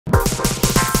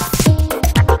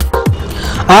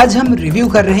आज हम रिव्यू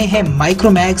कर रहे हैं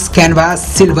माइक्रोमैक्स कैनवास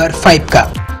सिल्वर 5 का।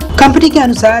 कंपनी के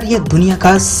अनुसार यह दुनिया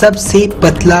का सबसे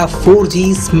पतला 4G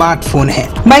स्मार्टफोन है।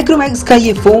 माइक्रोमैक्स का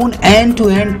ये phone and to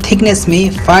and thickness में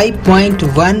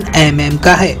 5.1 mm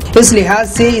का है। इस लिहाज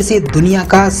से इसे दुनिया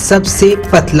का सबसे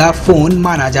पतला फोन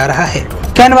माना जा रहा है।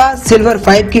 कैनवास सिल्वर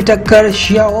 5 की टक्कर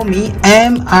Xiaomi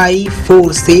Mi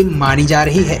 4 से मानी जा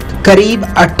रही है। करीब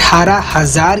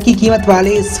 18,000 की कीमत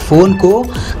वाले इस फोन को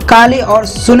काले और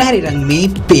सुनहरे रंग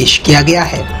में पेश किया गया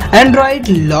है। एंड्रॉइड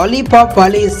लॉलीपॉप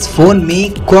वाले इस फोन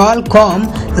में Qualcomm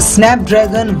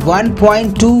Snapdragon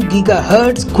 1.2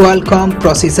 gigahertz Qualcomm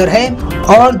processor है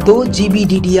और 2 GB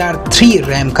DDR3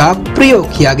 रैम का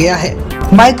प्रयोग किया गया है।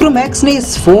 माइक्रोमैक्स ने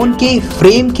इस फोन के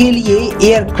फ्रेम के लिए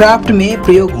एयरक्राफ्ट में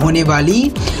प्रयोग होने वाली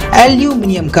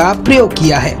एल्यूमिनियम का प्रयोग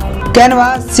किया है।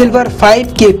 कैनवास सिल्वर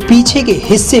 5 के पीछे के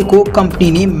हिस्से को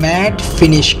कंपनी ने मैट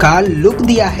फिनिश का लुक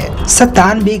दिया है।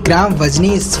 97 ग्राम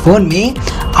वजनी इस फोन में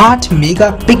 8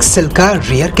 मेगापिक्सल का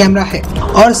रियर कैमरा है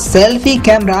और सेल्फी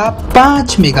कैमरा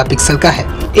 5 मेगापिक्सल का है।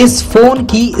 इस फोन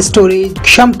की स्टोरेज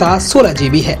क्षमता 16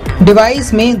 GB है।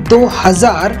 डिवाइस में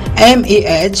 2000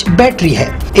 mAh बैटरी है।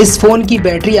 इस फोन की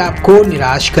बैटरी आपको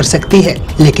निराश कर सकती है,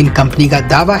 लेकिन कंपनी का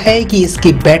दावा है कि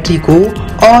इसकी बैटरी को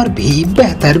और भी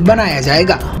बेहतर बनाया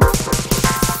जाएगा।